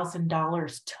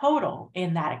 $100,000 total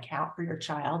in that account for your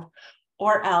child,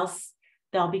 or else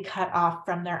they'll be cut off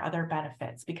from their other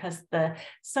benefits, because the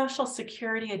Social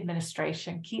Security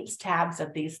Administration keeps tabs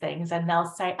of these things, and they'll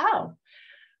say, oh,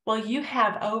 well, you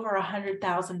have over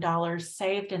 $100,000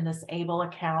 saved in this ABLE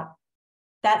account.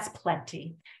 That's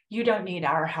plenty. You don't need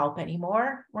our help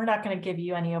anymore. We're not going to give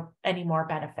you any more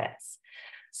benefits.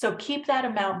 So keep that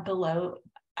amount below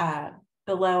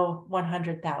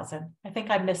 100,000. I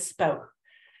think I misspoke.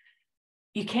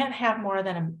 You can't have more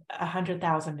than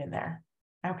 100,000 in there.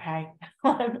 Okay.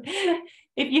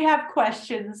 If you have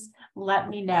questions, let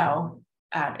me know.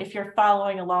 If you're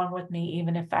following along with me,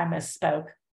 even if I misspoke,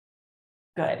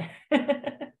 good.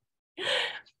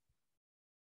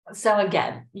 So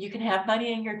again, you can have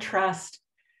money in your trust,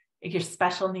 your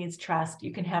special needs trust.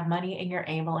 You can have money in your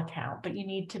ABLE account, but you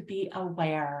need to be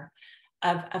aware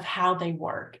of how they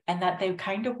work and that they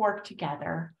kind of work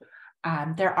together.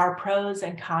 There are pros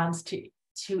and cons to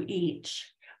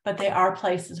each, but they are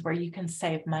places where you can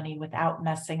save money without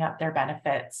messing up their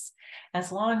benefits,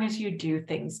 as long as you do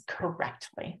things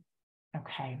correctly.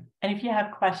 Okay. And if you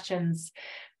have questions,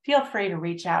 feel free to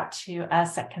reach out to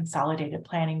us at Consolidated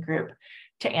Planning Group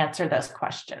to answer those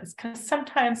questions, because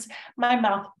sometimes my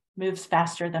mouth moves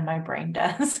faster than my brain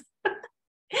does.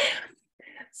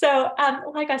 So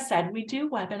like I said, we do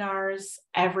webinars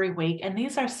every week, and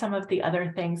these are some of the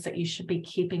other things that you should be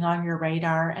keeping on your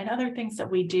radar, and other things that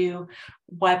we do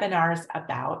webinars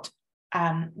about.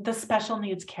 The special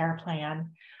needs care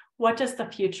plan. What does the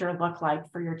future look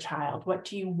like for your child? What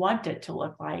do you want it to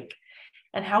look like?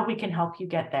 And how we can help you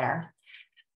get there.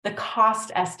 The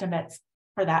cost estimates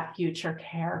for that future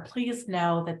care. Please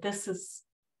know that this is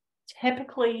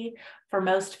typically, for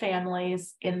most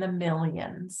families, in the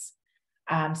millions.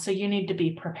 So you need to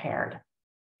be prepared.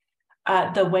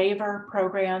 The waiver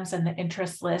programs and the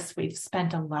interest lists, we've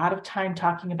spent a lot of time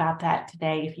talking about that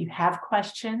today. If you have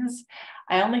questions,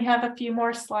 I only have a few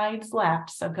more slides left,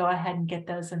 so go ahead and get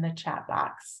those in the chat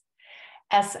box.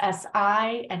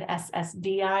 SSI and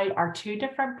SSDI are two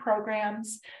different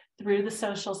programs through the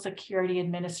Social Security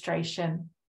Administration.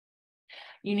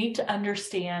 You need to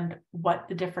understand what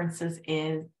the differences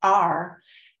are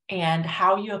and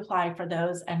how you apply for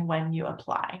those and when you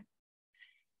apply.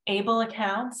 ABLE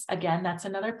accounts, again, that's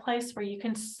another place where you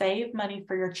can save money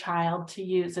for your child to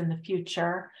use in the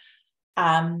future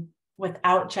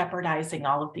without jeopardizing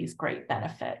all of these great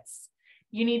benefits.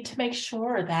 You need to make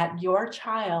sure that your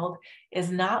child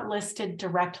is not listed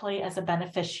directly as a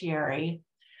beneficiary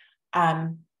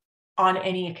on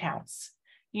any accounts.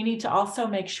 You need to also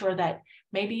make sure that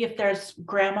maybe if there's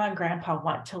grandma and grandpa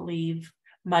want to leave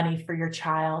money for your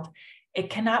child,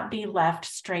 it cannot be left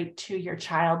straight to your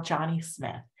child, Johnny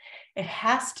Smith. It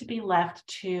has to be left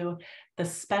to the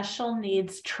special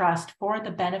needs trust for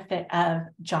the benefit of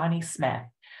Johnny Smith,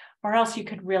 or else you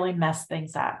could really mess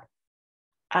things up.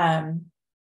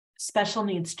 Special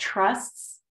needs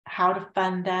trusts, how to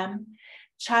fund them.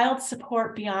 Child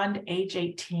support beyond age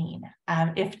 18.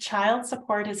 If child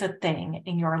support is a thing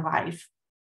in your life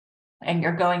and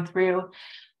you're going through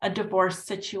a divorce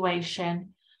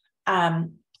situation,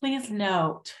 please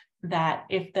note that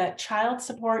if the child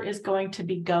support is going to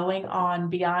be going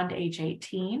on beyond age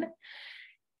 18,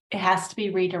 it has to be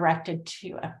redirected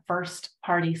to a first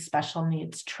party special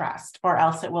needs trust, or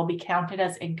else it will be counted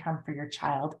as income for your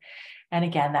child. And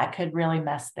again, that could really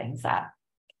mess things up.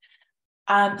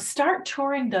 Start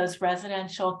touring those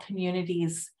residential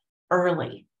communities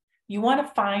early. You want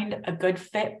to find a good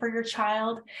fit for your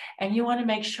child, and you want to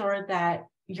make sure that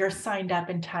you're signed up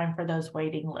in time for those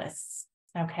waiting lists.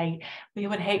 Okay, we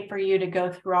would hate for you to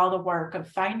go through all the work of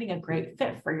finding a great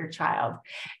fit for your child,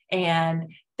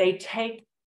 and they take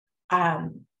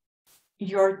they're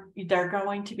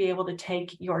going to be able to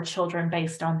take your children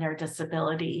based on their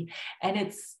disability, and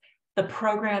it's the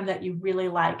program that you really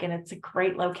like, and it's a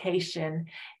great location,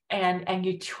 and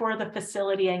you tour the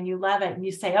facility and you love it, and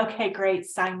you say, okay, great,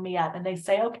 sign me up. And they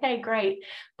say, okay, great,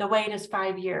 the wait is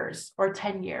 5 years or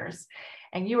 10 years.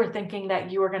 And you were thinking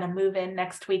that you were going to move in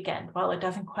next weekend. Well, it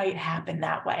doesn't quite happen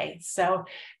that way. So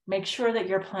make sure that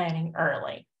you're planning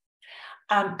early.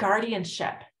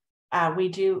 Guardianship. We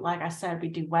do, like I said, we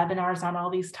do webinars on all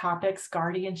these topics.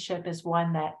 Guardianship is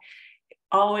one that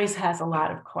always has a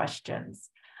lot of questions.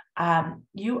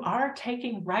 You are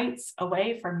taking rights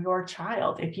away from your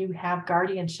child if you have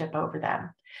guardianship over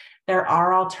them. There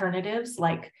are alternatives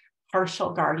like partial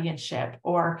guardianship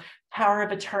or power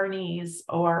of attorneys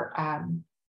or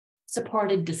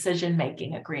supported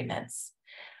decision-making agreements.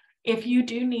 If you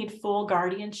do need full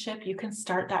guardianship, you can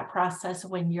start that process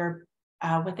when you're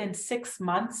within 6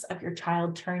 months of your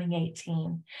child turning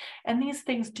 18. And these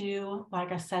things do,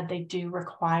 like I said, they do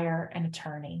require an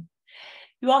attorney.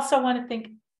 You also want to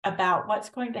think about what's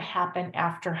going to happen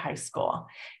after high school.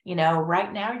 You know,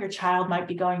 right now your child might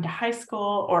be going to high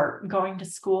school or going to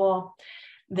school.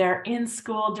 They're in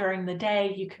school during the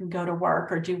day. You can go to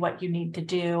work or do what you need to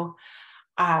do.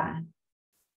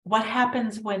 What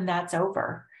happens when that's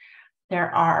over?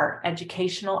 There are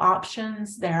educational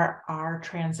options. There are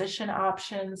transition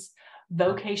options,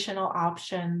 vocational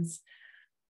options,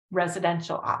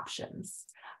 residential options.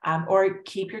 Or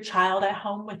keep your child at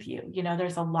home with you. You know,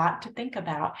 there's a lot to think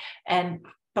about. And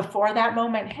before that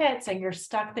moment hits and you're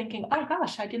stuck thinking, oh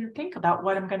gosh, I didn't think about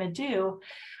what I'm going to do.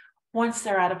 Once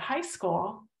they're out of high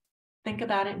school, think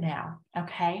about it now,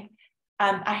 okay?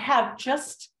 I have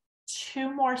just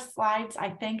 2 more slides, I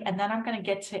think, and then I'm going to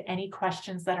get to any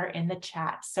questions that are in the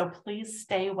chat. So please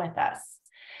stay with us.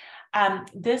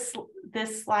 This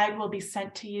slide will be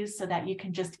sent to you so that you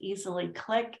can just easily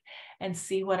click and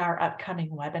see what our upcoming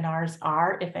webinars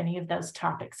are if any of those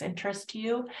topics interest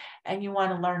you and you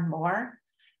want to learn more.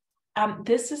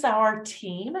 This is our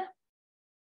team.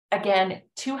 Again,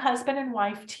 2 husband and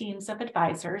wife teams of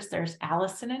advisors. There's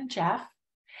Allison and Jeff,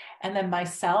 and then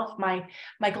myself, my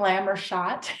glamour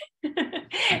shot,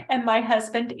 and my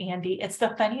husband, Andy. It's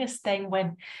the funniest thing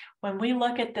when we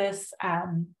look at this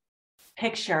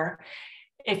picture.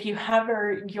 If you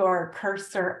hover your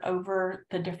cursor over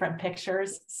the different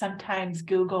pictures, sometimes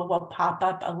Google will pop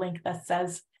up a link that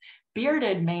says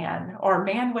bearded man or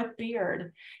man with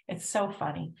beard. It's so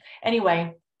funny.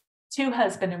 Anyway, 2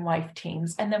 husband and wife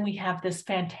teams. And then we have this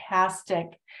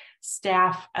fantastic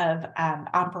staff of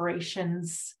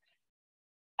operations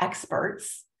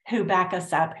experts who back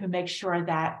us up, who make sure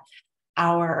that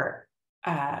our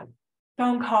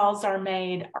phone calls are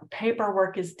made, our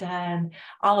paperwork is done,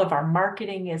 all of our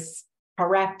marketing is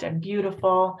correct and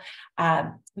beautiful.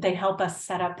 They help us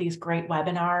set up these great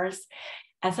webinars.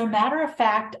 As a matter of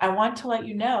fact, I want to let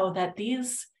you know that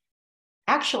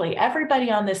actually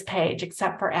everybody on this page,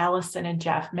 except for Allison and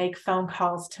Jeff, make phone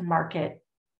calls to market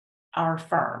our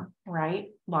firm,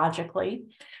 right? Logically.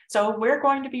 So we're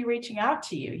going to be reaching out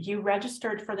to you. You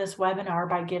registered for this webinar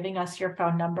by giving us your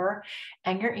phone number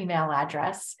and your email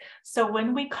address. So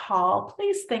when we call,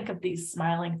 please think of these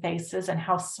smiling faces and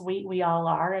how sweet we all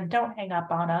are, and don't hang up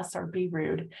on us or be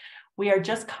rude. We are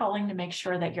just calling to make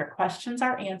sure that your questions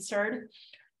are answered,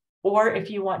 or if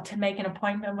you want to make an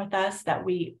appointment with us, that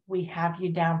we have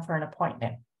you down for an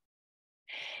appointment.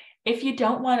 If you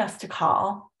don't want us to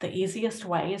call, the easiest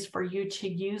way is for you to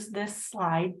use this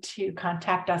slide to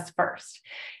contact us first.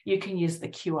 You can use the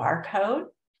QR code,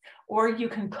 or you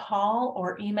can call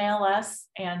or email us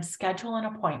and schedule an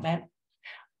appointment.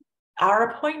 Our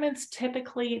appointments,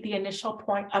 typically the initial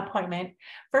appointment,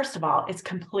 first of all, it's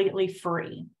completely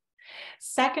free.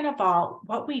 Second of all,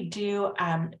 what we do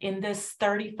in this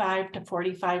 35 to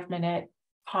 45 minute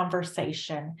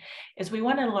conversation is we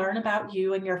want to learn about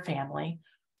you and your family.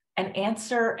 and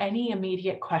answer any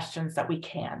immediate questions that we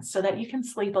can so that you can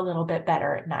sleep a little bit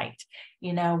better at night.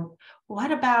 You know,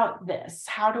 what about this?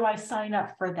 How do I sign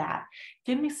up for that?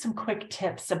 Give me some quick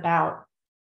tips about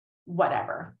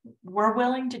whatever. We're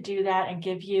willing to do that and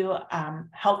give you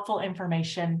helpful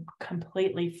information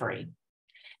completely free.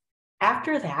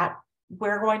 After that,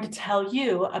 we're going to tell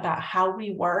you about how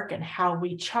we work and how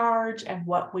we charge and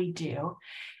what we do,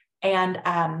 and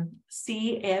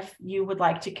see if you would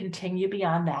like to continue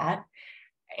beyond that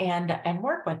and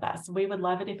work with us. We would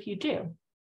love it if you do.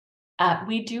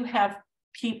 We do have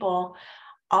people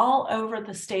all over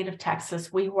the state of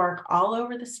Texas. We work all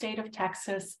over the state of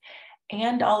Texas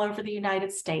and all over the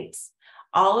United States.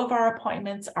 All of our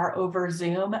appointments are over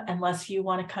Zoom unless you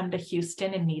want to come to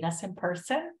Houston and meet us in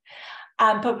person.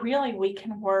 But really, we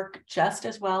can work just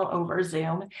as well over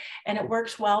Zoom. And it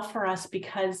works well for us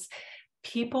because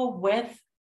people with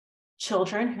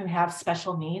children who have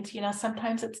special needs, you know,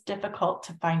 sometimes it's difficult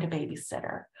to find a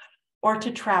babysitter or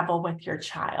to travel with your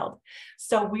child.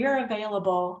 So we're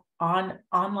available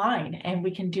online and we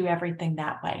can do everything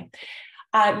that way.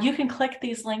 You can click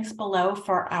these links below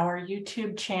for our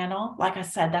YouTube channel. Like I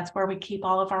said, that's where we keep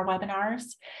all of our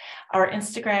webinars, our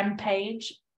Instagram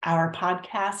page, our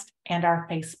podcast, and our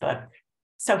Facebook.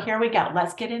 So here we go.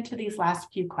 Let's get into these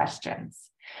last few questions.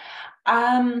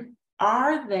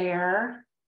 Are there,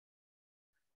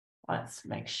 let's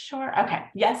make sure. Okay.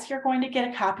 Yes, you're going to get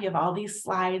a copy of all these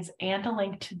slides and a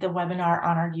link to the webinar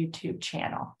on our YouTube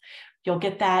channel. You'll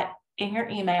get that in your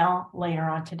email later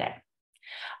on today.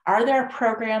 Are there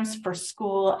programs for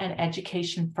school and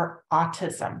education for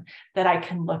autism that I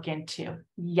can look into?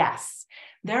 Yes,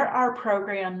 there are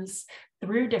programs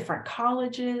through different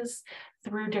colleges,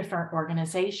 through different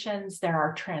organizations. There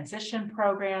are transition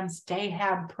programs, day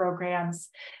hab programs,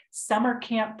 summer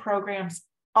camp programs,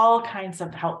 all kinds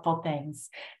of helpful things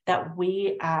that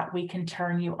we can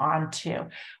turn you on to.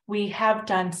 We have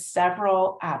done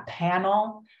several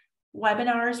panel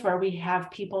webinars where we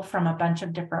have people from a bunch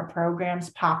of different programs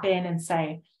pop in and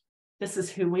say, this is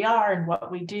who we are and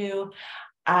what we do.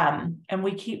 And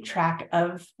we keep track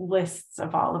of lists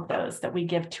of all of those that we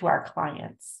give to our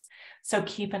clients. So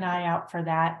keep an eye out for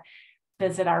that.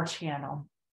 Visit our channel.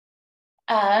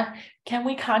 Can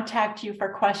we contact you for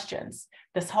questions?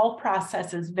 This whole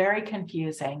process is very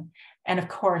confusing. And of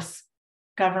course,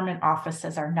 government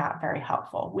offices are not very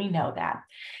helpful. We know that.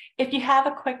 If you have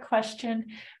a quick question,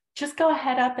 just go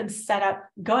ahead and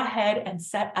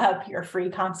set up your free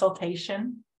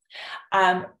consultation.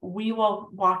 We will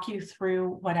walk you through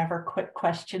whatever quick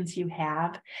questions you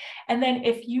have. And then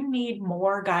if you need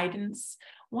more guidance,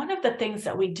 one of the things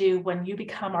that we do when you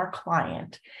become our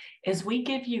client is we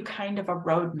give you kind of a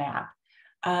roadmap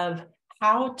of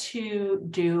how to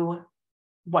do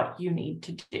what you need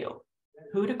to do,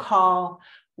 who to call,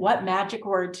 what magic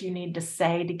words you need to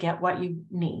say to get what you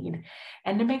need,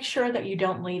 and to make sure that you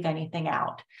don't leave anything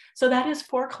out. So that is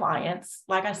for clients.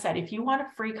 Like I said, if you want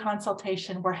a free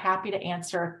consultation, we're happy to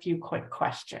answer a few quick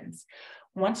questions.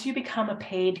 Once you become a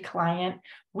paid client,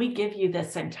 we give you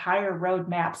this entire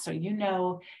roadmap so you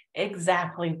know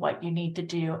exactly what you need to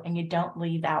do and you don't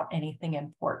leave out anything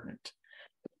important.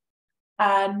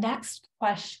 Next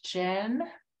question,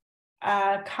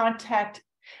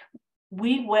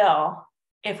 we will,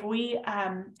 if we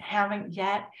haven't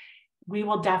yet, we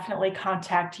will definitely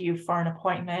contact you for an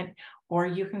appointment, or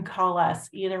you can call us.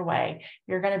 Either way,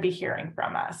 you're going to be hearing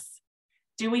from us.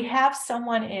 Do we have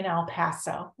someone in El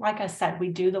Paso? Like I said, we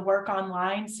do the work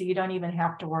online, so you don't even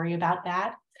have to worry about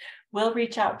that. We'll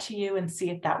reach out to you and see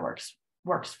if that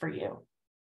works for you.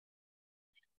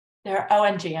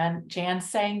 And Jan's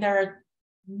saying there are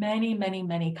many, many,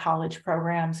 many college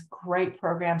programs, great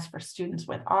programs for students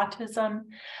with autism,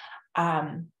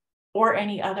 or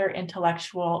any other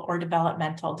intellectual or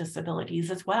developmental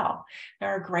disabilities as well. There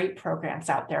are great programs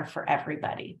out there for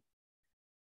everybody.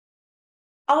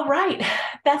 All right,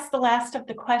 that's the last of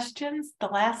the questions, the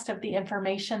last of the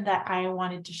information that I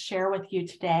wanted to share with you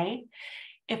today.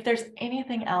 If there's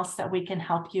anything else that we can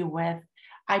help you with,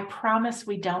 I promise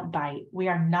we don't bite. We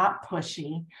are not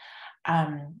pushy.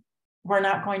 We're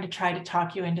not going to try to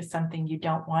talk you into something you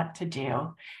don't want to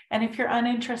do. And if you're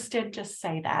uninterested, just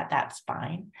say that, that's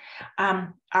fine.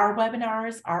 Our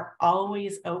webinars are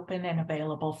always open and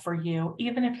available for you,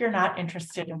 even if you're not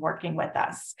interested in working with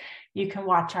us. You can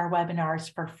watch our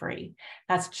webinars for free.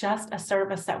 That's just a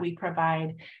service that we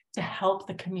provide to help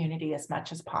the community as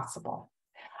much as possible.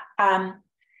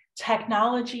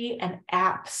 Technology and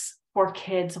apps for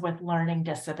kids with learning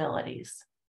disabilities.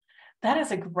 That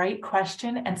is a great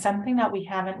question and something that we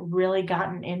haven't really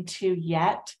gotten into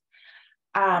yet.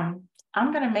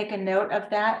 I'm going to make a note of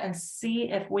that and see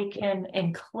if we can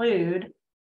include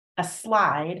a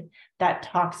slide that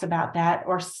talks about that,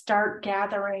 or start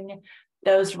gathering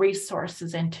those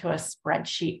resources into a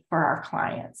spreadsheet for our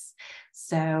clients.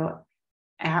 So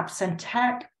apps and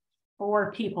tech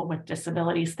for people with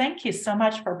disabilities. Thank you so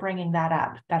much for bringing that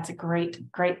up. That's a great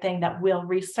thing that we'll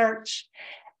research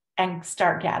and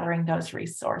start gathering those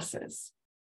resources.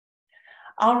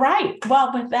 All right.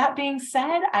 Well, with that being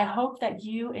said, I hope that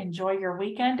you enjoy your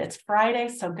weekend. It's Friday,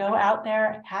 so go out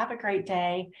there, have a great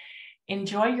day,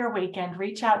 enjoy your weekend,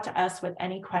 reach out to us with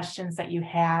any questions that you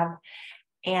have,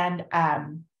 and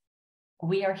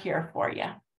we are here for you.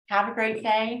 Have a great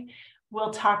day. We'll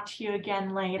talk to you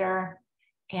again later,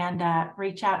 and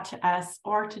reach out to us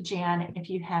or to Jan if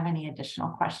you have any additional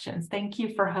questions. Thank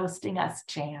you for hosting us,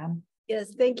 Jan.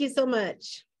 Yes, thank you so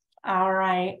much. All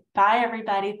right. Bye,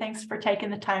 everybody. Thanks for taking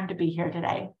the time to be here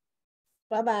today.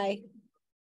 Bye-bye.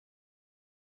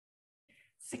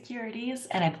 Securities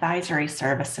and advisory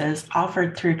services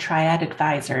offered through Triad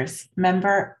Advisors,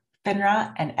 member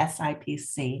FINRA and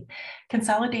SIPC,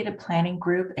 Consolidated Planning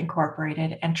Group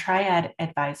Incorporated, and Triad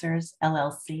Advisors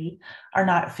LLC are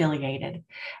not affiliated.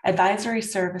 Advisory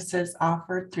services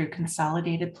offered through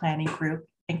Consolidated Planning Group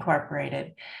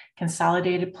Incorporated.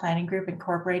 Consolidated Planning Group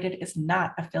Incorporated is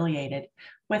not affiliated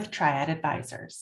with Triad Advisors.